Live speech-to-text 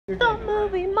The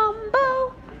movie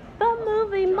Mambo, the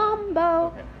movie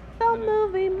Mambo, the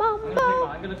movie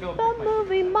Mambo, the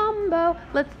movie Mambo.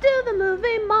 Let's do the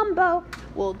movie Mambo.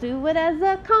 We'll do it as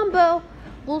a combo.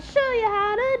 We'll show you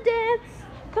how to dance.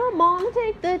 Come on,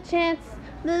 take the chance.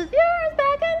 Move yours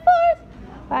back and forth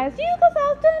as you go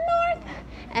south to north.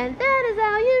 And that is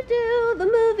how you do the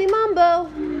movie Mambo.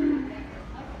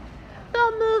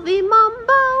 The movie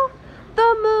Mambo,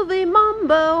 the movie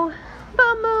Mambo,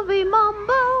 the movie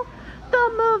Mambo, the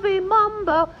movie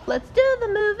Mambo. Let's do the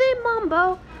movie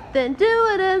Mambo, then do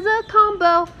it as a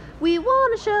combo. We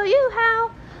want to show you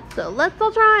how, so let's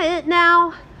all try it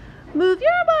now. Move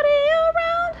your body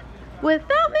around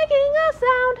without making a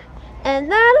sound,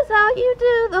 and that is how you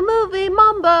do the movie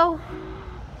Mambo.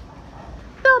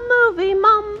 The movie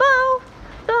Mambo,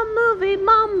 the movie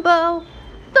Mambo,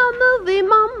 the movie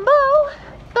Mambo,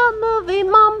 the movie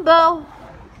Mambo.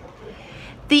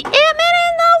 The Ant-Man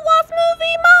and the Wasp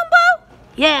movie Mambo?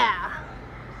 Yeah!